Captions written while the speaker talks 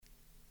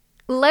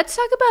Let's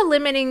talk about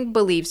limiting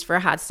beliefs for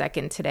a hot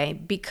second today,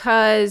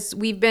 because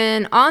we've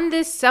been on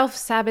this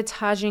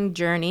self-sabotaging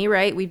journey,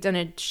 right? We've done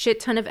a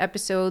shit ton of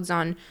episodes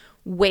on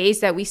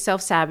ways that we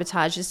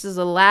self-sabotage. This is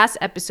the last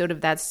episode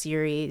of that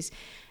series.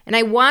 And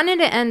I wanted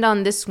to end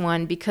on this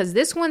one because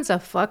this one's a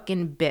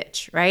fucking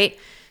bitch, right?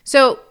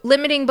 So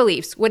limiting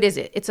beliefs, what is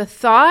it? It's a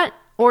thought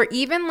or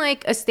even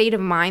like a state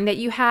of mind that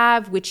you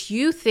have, which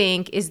you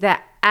think is the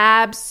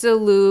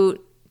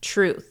absolute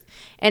truth.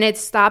 And it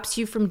stops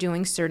you from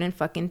doing certain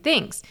fucking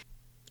things.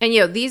 And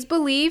these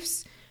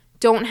beliefs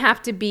don't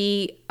have to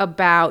be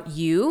about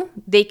you.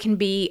 They can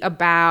be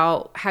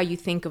about how you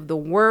think of the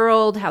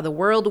world, how the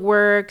world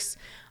works,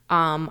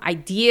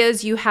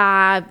 ideas you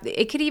have.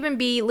 It could even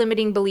be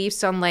limiting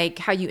beliefs on like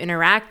how you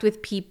interact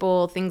with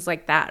people, things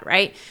like that,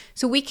 right?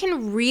 So we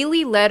can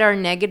really let our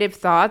negative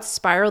thoughts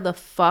spiral the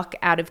fuck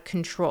out of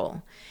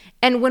control.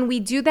 And when we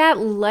do that,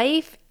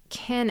 life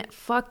can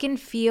fucking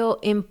feel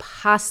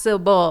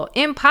impossible.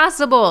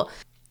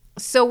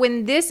 So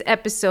in this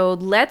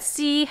episode, let's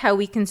see how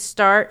we can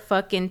start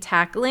fucking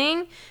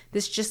tackling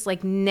this just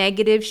like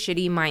negative,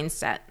 shitty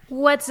mindset.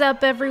 What's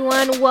up,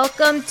 everyone?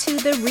 Welcome to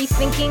the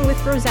Rethinking with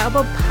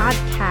Rosalba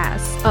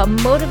podcast, a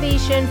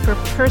motivation for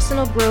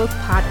personal growth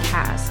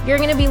podcast. You're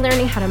going to be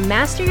learning how to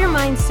master your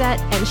mindset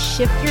and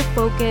shift your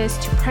focus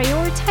to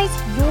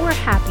prioritize your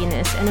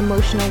happiness and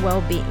emotional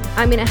well-being.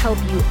 I'm going to help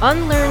you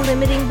unlearn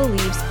limiting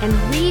beliefs and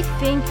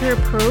rethink your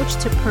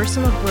approach to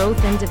personal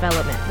growth and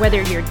development.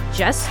 Whether you're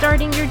just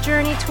starting your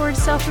journey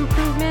towards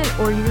self-improvement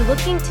or you're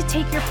looking to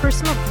take your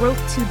personal growth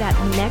to that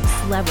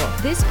next level,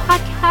 this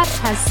podcast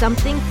has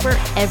something for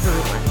everyone.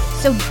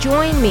 So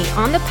join me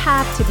on the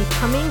path to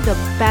becoming the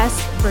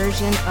best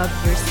version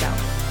of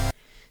yourself.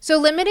 So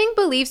limiting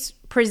beliefs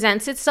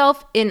presents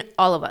itself in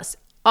all of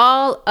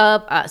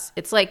us.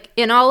 It's like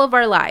in all of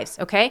our lives,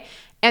 okay?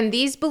 And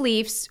these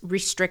beliefs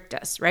restrict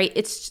us, right?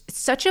 It's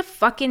such a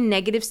fucking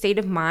negative state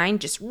of mind,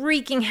 just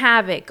wreaking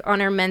havoc on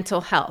our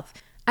mental health.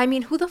 I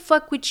mean, who the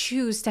fuck would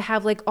choose to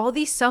have like all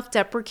these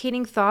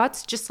self-deprecating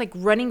thoughts just like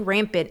running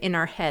rampant in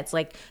our heads?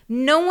 Like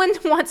no one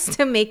wants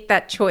to make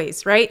that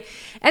choice, right?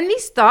 And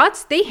these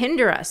thoughts, they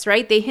hinder us,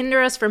 right? They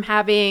hinder us from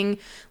having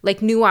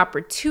like new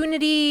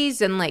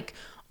opportunities and like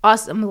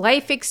awesome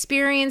life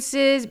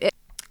experiences.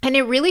 And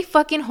it really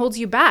fucking holds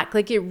you back.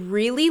 Like it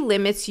really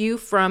limits you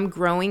from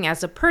growing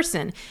as a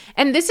person.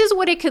 And this is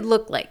what it could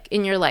look like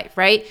in your life,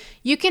 right?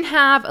 You can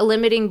have a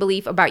limiting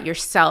belief about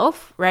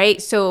yourself,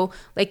 right? So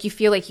like you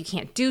feel like you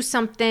can't do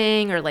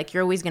something, or like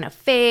you're always going to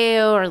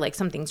fail, or like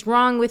something's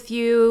wrong with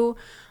you.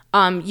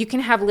 You can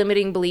have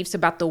limiting beliefs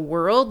about the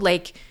world,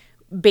 like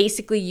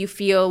basically you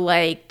feel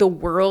like the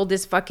world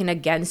is fucking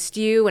against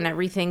you and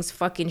everything's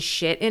fucking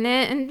shit in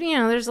it. And,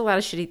 there's a lot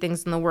of shitty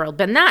things in the world,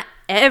 but not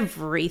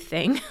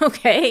everything,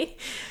 okay?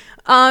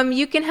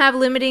 You can have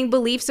limiting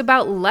beliefs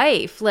about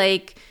life,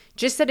 like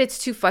just that it's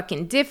too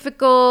fucking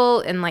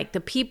difficult and like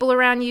the people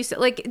around you,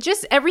 like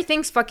just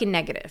everything's fucking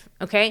negative,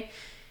 okay?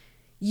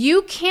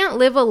 You can't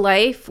live a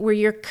life where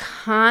you're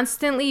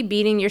constantly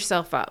beating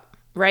yourself up.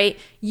 Right?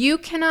 You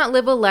cannot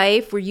live a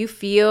life where you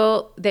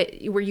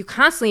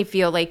constantly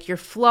feel like you're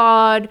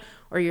flawed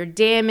or you're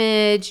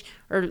damaged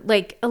or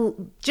like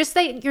just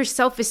that your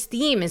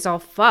self-esteem is all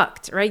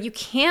fucked, right? You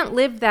can't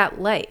live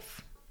that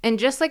life. And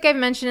just like I've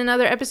mentioned in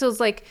other episodes,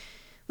 like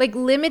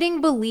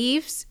limiting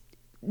beliefs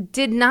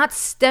did not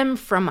stem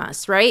from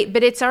us, right?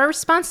 But it's our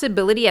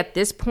responsibility at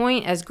this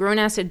point as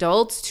grown-ass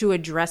adults to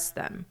address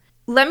them.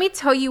 Let me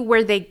tell you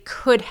where they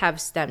could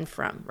have stemmed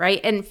from, right?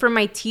 And for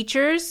my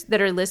teachers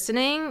that are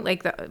listening,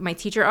 like my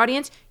teacher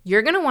audience,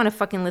 you're going to want to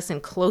fucking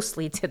listen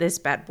closely to this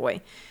bad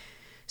boy.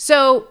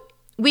 So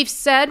we've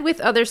said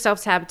with other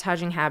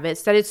self-sabotaging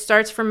habits that it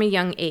starts from a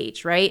young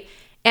age, right?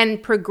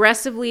 And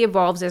progressively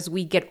evolves as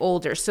we get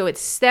older. So it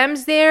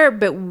stems there,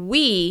 but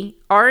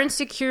our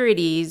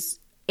insecurities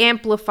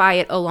amplify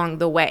it along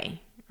the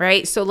way,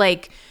 right? So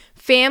like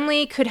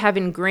family could have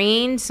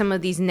ingrained some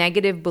of these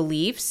negative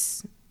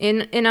beliefs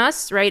in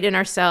us, right, in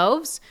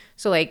ourselves.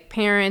 So like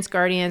parents,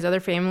 guardians, other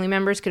family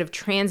members could have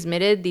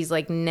transmitted these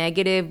like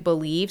negative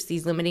beliefs,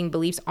 these limiting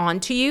beliefs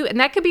onto you. And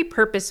that could be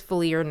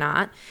purposefully or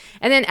not.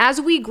 And then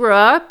as we grow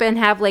up and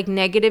have like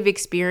negative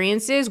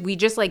experiences, we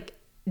just like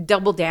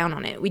double down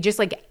on it. We just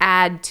like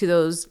add to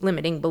those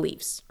limiting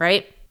beliefs,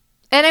 right?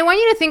 And I want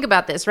you to think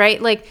about this,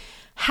 right? Like,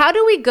 how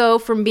do we go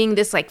from being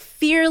this like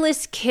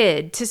fearless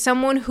kid to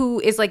someone who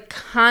is like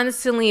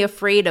constantly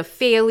afraid of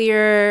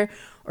failure,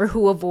 or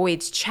who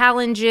avoids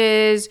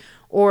challenges,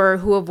 or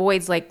who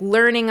avoids like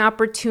learning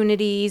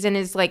opportunities and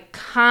is like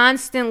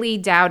constantly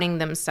doubting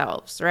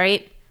themselves,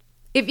 right?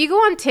 If you go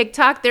on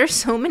TikTok, there's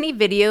so many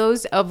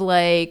videos of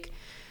like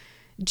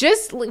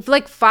just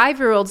like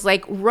 5-year-olds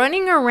like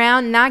running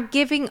around not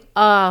giving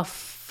a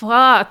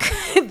fuck.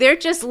 They're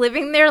just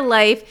living their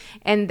life,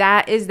 and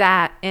that is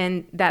that,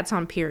 and that's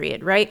on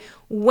period, right?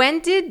 When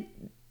did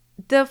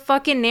the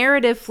fucking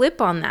narrative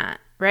flip on that?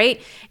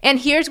 Right? And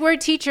here's where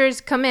teachers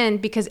come in,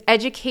 because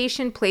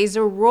education plays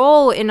a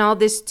role in all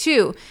this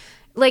too.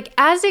 Like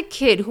as a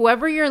kid,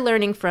 whoever you're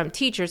learning from,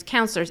 teachers,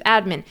 counselors,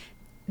 admin,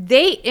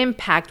 they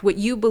impact what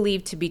you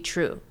believe to be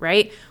true,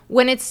 right?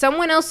 When it's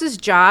someone else's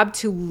job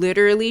to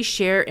literally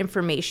share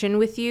information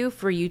with you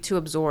for you to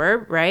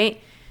absorb,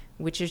 right?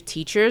 Which is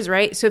teachers,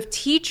 right? So if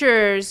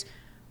teachers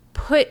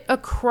put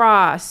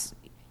across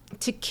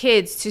to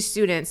kids, to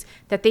students,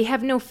 that they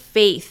have no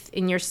faith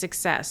in your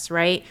success,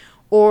 right?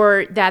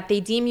 Or that they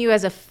deem you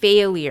as a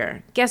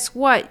failure, guess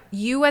what?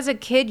 You as a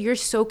kid, you're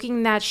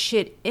soaking that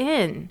shit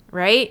in,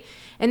 right?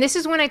 And this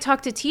is when I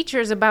talk to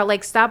teachers about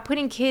like, stop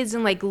putting kids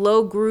in like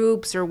low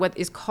groups or what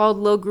is called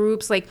low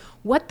groups. Like,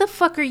 what the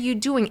fuck are you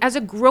doing? As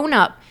a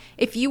grown-up,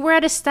 if you were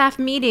at a staff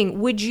meeting,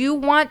 would you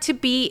want to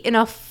be in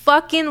a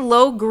fucking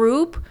low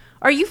group?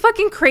 Are you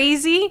fucking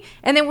crazy?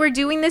 And then we're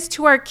doing this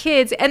to our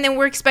kids and then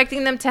we're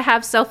expecting them to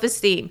have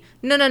self-esteem.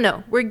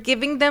 No. We're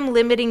giving them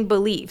limiting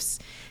beliefs.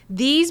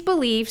 These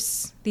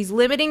beliefs, these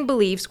limiting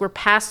beliefs were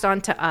passed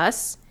on to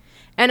us.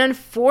 And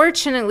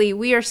unfortunately,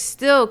 we are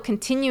still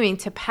continuing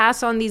to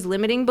pass on these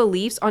limiting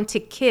beliefs onto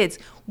kids.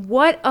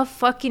 What a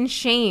fucking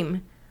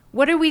shame.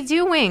 What are we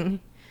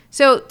doing?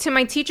 So to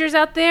my teachers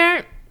out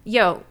there,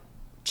 yo,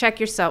 check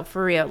yourself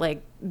for real.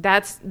 Like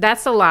that's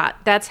a lot.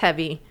 That's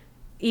heavy.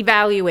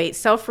 Evaluate,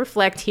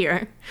 self-reflect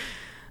here.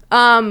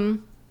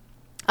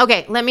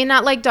 Okay, let me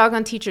not like dog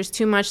on teachers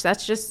too much.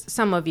 That's just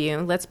some of you.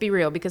 Let's be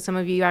real, because some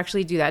of you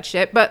actually do that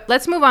shit. But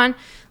let's move on.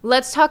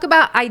 Let's talk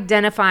about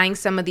identifying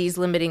some of these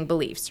limiting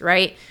beliefs,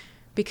 right?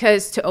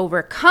 Because to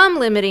overcome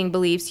limiting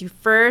beliefs, you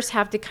first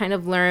have to kind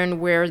of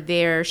learn where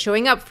they're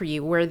showing up for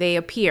you, where they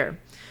appear.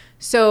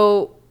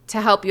 So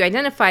to help you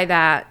identify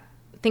that,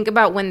 think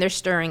about when they're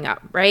stirring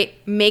up, right?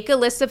 Make a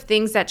list of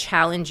things that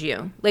challenge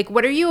you. Like,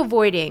 what are you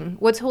avoiding?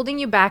 What's holding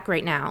you back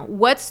right now?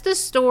 What's the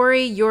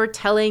story you're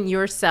telling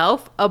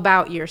yourself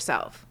about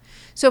yourself?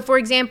 So, for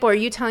example, are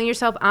you telling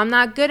yourself, I'm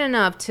not good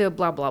enough to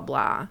blah, blah,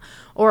 blah,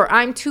 or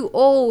I'm too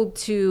old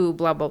to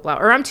blah, blah, blah,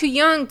 or I'm too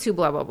young to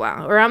blah, blah,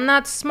 blah, or I'm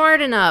not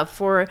smart enough,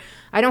 or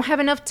I don't have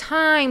enough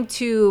time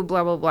to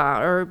blah, blah,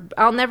 blah, or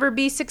I'll never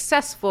be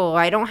successful,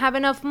 I don't have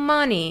enough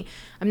money,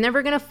 I'm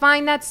never going to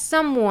find that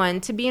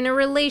someone to be in a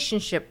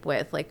relationship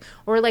with, like,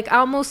 or like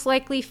I'll most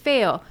likely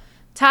fail.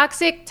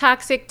 Toxic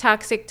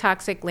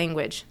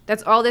language.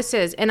 That's all this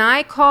is. And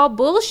I call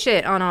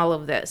bullshit on all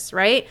of this,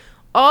 right?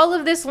 All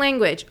of this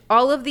language,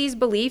 all of these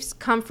beliefs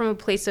come from a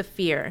place of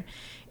fear.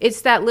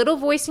 It's that little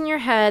voice in your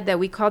head that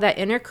we call that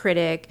inner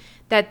critic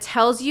that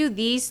tells you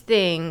these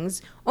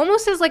things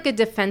almost as like a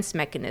defense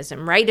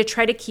mechanism, right? To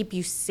try to keep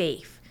you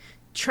safe.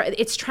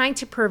 It's trying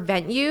to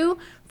prevent you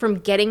from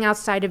getting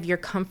outside of your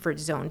comfort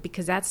zone,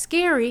 because that's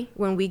scary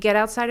when we get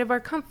outside of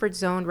our comfort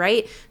zone,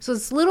 right? So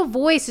this little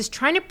voice is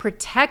trying to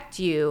protect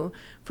you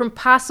from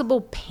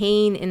possible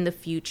pain in the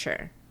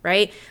future,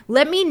 right?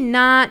 Let me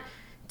not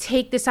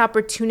take this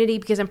opportunity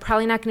because I'm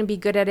probably not going to be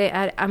good at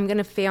it. I'm going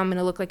to fail. I'm going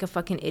to look like a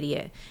fucking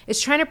idiot.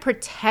 It's trying to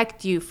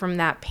protect you from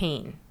that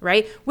pain,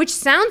 right? Which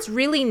sounds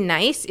really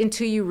nice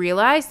until you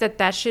realize that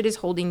that shit is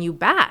holding you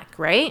back,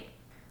 right?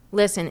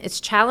 Listen, it's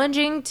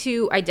challenging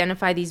to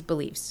identify these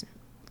beliefs.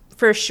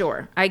 For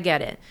sure. I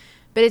get it.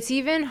 But it's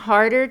even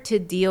harder to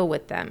deal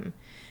with them.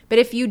 But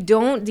if you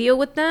don't deal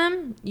with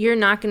them, you're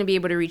not going to be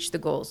able to reach the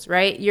goals,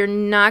 right? You're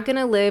not going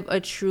to live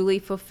a truly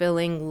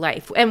fulfilling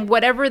life. And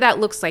whatever that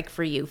looks like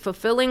for you,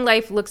 fulfilling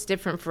life looks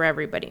different for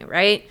everybody,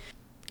 right?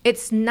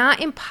 It's not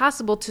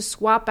impossible to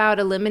swap out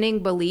a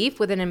limiting belief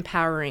with an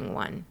empowering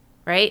one,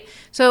 right?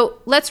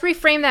 So let's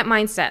reframe that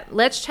mindset.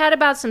 Let's chat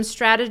about some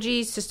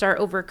strategies to start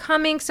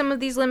overcoming some of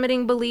these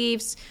limiting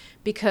beliefs,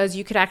 because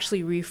you could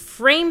actually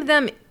reframe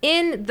them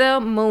in the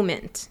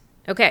moment.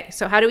 Okay,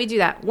 so how do we do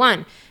that?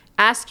 1,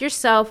 ask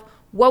yourself,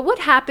 what would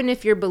happen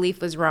if your belief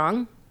was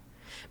wrong?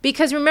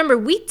 Because remember,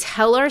 we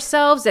tell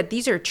ourselves that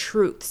these are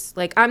truths.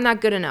 Like, I'm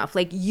not good enough.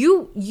 Like,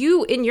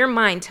 you in your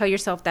mind tell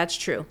yourself that's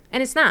true,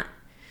 and it's not.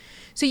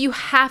 So you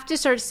have to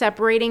start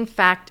separating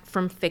fact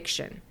from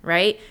fiction,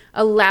 right?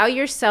 Allow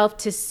yourself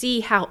to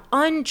see how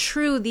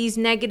untrue these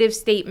negative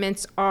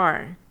statements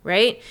are,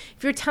 right?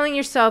 If you're telling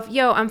yourself,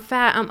 yo, I'm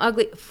fat, I'm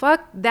ugly,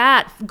 fuck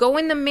that. Go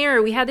in the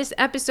mirror. We had this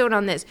episode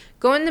on this.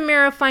 Go in the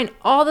mirror, find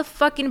all the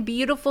fucking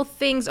beautiful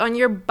things on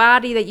your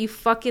body that you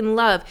fucking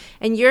love.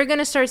 And you're going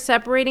to start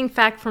separating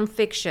fact from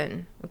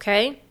fiction,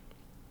 okay?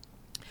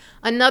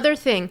 Another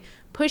thing,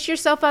 push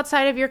yourself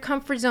outside of your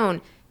comfort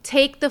zone.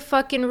 Take the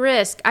fucking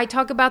risk. I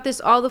talk about this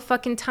all the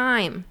fucking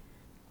time.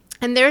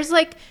 And there's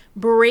like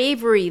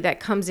bravery that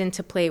comes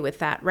into play with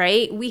that,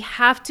 right? We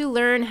have to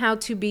learn how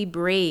to be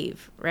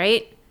brave,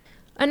 right?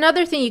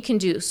 Another thing you can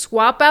do,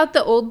 swap out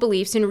the old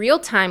beliefs in real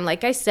time,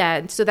 like I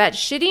said, so that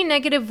shitty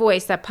negative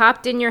voice that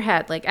popped in your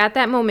head, like at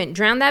that moment,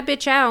 drown that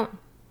bitch out.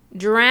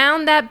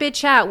 Drown that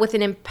bitch out with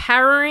an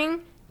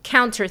empowering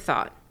counter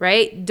thought,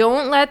 right?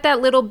 Don't let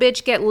that little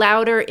bitch get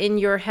louder in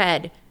your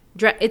head.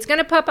 It's going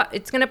to pop up.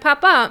 It's going to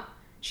pop up.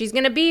 She's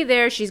going to be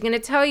there. She's going to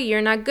tell you you're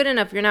not good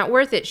enough. You're not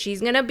worth it. She's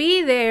going to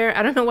be there.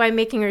 I don't know why I'm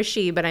making her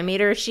she, but I made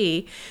her a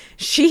she.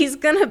 She's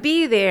going to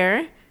be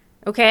there.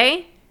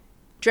 Okay?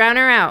 Drown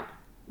her out.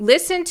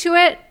 Listen to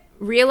it.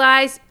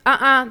 Realize,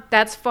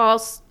 that's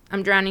false.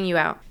 I'm drowning you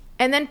out.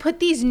 And then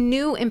put these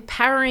new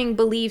empowering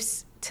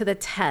beliefs to the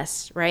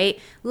test, right?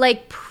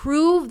 Like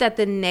prove that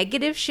the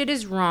negative shit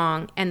is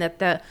wrong and that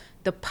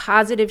the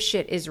positive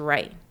shit is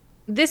right.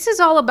 This is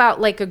all about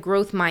like a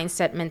growth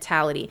mindset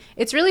mentality.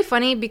 It's really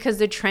funny because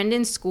the trend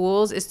in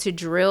schools is to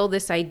drill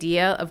this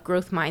idea of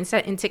growth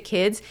mindset into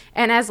kids.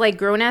 And as like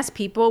grown-ass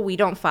people, we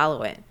don't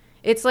follow it.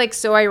 It's like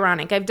so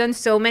ironic. I've done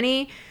so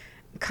many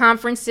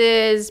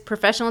conferences,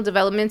 professional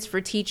developments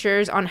for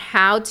teachers on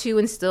how to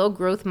instill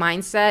growth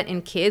mindset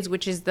in kids,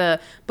 which is the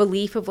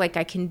belief of like,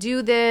 I can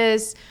do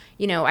this,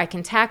 you know, I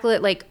can tackle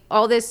it, like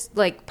all this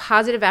like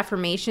positive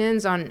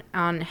affirmations on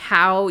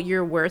how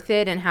you're worth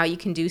it and how you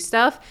can do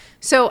stuff.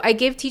 So I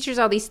give teachers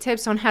all these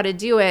tips on how to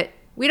do it.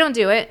 We don't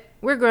do it.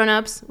 We're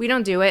grown-ups. We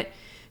don't do it.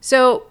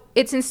 So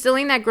it's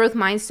instilling that growth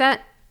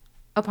mindset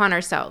upon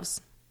ourselves,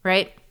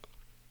 right?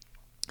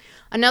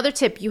 Another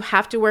tip, you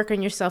have to work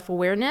on your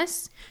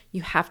self-awareness.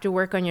 You have to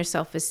work on your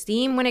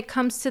self-esteem when it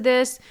comes to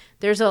this.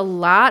 There's a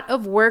lot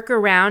of work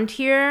around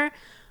here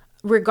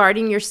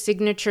regarding your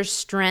signature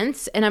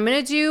strengths. And I'm going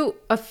to do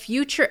a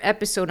future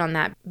episode on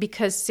that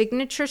because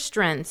signature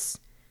strengths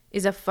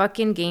is a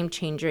fucking game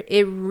changer.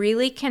 It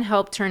really can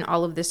help turn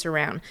all of this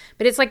around.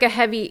 But it's like a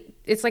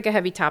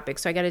heavy topic.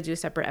 So I got to do a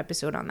separate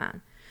episode on that.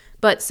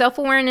 But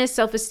self-awareness,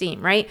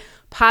 self-esteem, right?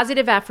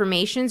 Positive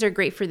affirmations are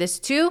great for this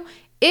too,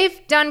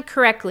 if done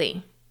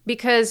correctly,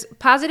 because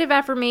positive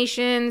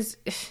affirmations,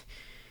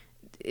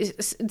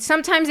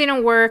 sometimes they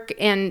don't work,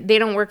 and they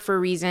don't work for a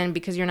reason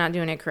because you're not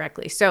doing it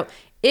correctly. So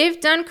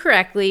if done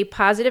correctly,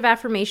 positive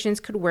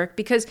affirmations could work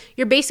because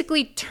you're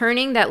basically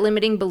turning that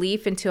limiting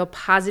belief into a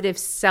positive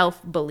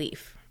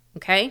self-belief,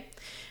 okay?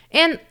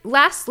 And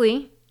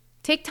lastly,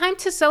 take time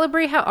to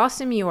celebrate how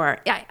awesome you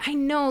are. I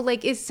know,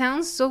 like, it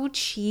sounds so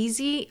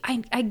cheesy.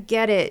 I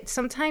get it.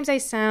 Sometimes I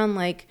sound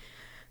like,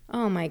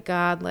 oh my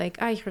God, like,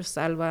 ay,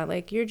 Rosalba,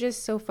 like, you're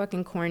just so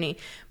fucking corny.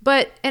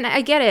 And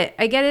I get it.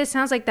 It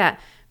sounds like that.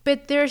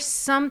 But there's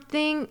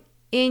something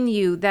in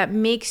you that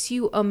makes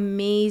you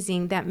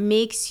amazing, that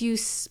makes you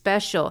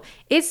special.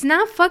 It's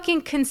not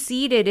fucking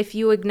conceited if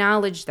you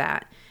acknowledge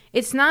that.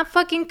 It's not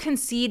fucking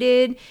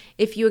conceited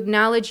if you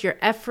acknowledge your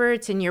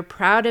efforts and you're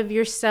proud of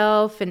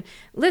yourself. And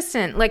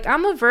listen, like,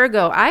 I'm a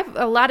Virgo.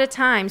 A lot of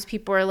times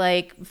people are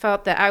like,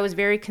 felt that I was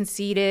very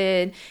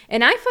conceited,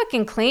 and I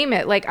fucking claim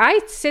it. Like, I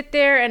sit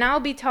there and I'll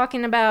be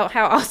talking about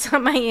how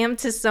awesome I am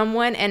to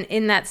someone, and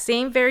in that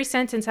same very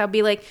sentence, I'll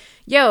be like,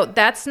 yo,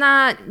 that's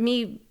not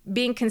me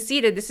being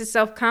conceited. This is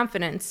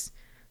self-confidence.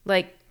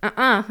 Like,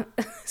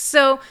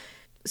 So,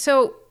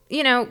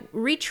 you know,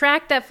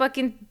 retract that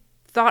fucking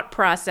thought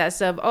process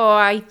of, oh,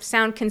 I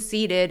sound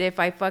conceited if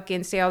I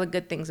fucking say all the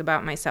good things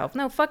about myself.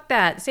 No, fuck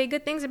that. Say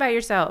good things about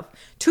yourself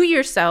to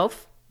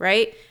yourself,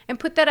 right? And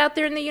put that out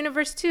there in the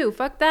universe too.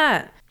 Fuck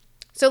that.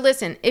 So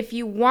listen, if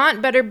you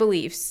want better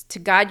beliefs to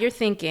guide your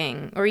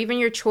thinking or even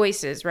your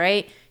choices,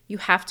 right? You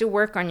have to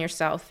work on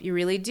yourself. You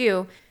really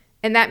do.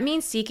 And that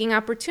means seeking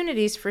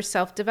opportunities for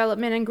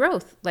self-development and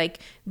growth. Like,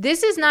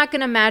 this is not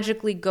going to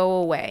magically go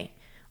away.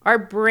 Our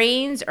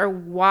brains are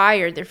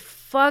wired. They're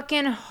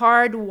fucking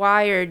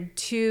hardwired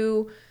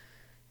to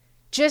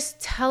just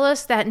tell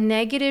us that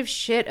negative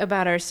shit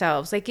about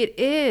ourselves. Like, it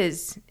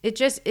is. It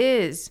just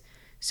is.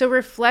 So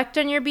reflect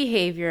on your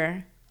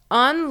behavior,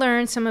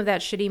 unlearn some of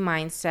that shitty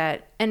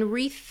mindset, and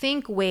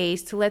rethink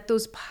ways to let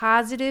those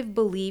positive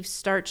beliefs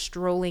start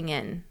strolling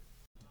in.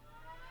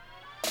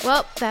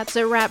 Well, that's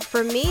a wrap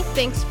for me.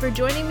 Thanks for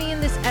joining me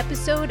in this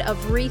episode of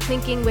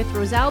Rethinking with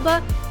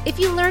Rosalba. If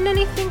you learned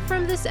anything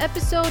from this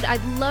episode,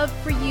 I'd love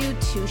for you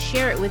to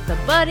share it with a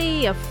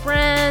buddy, a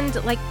friend,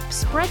 like,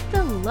 spread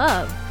the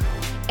love.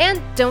 And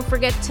don't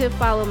forget to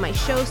follow my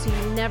show so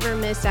you never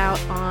miss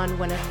out on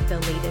one of the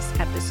latest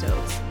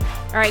episodes.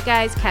 All right,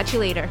 guys, catch you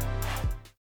later.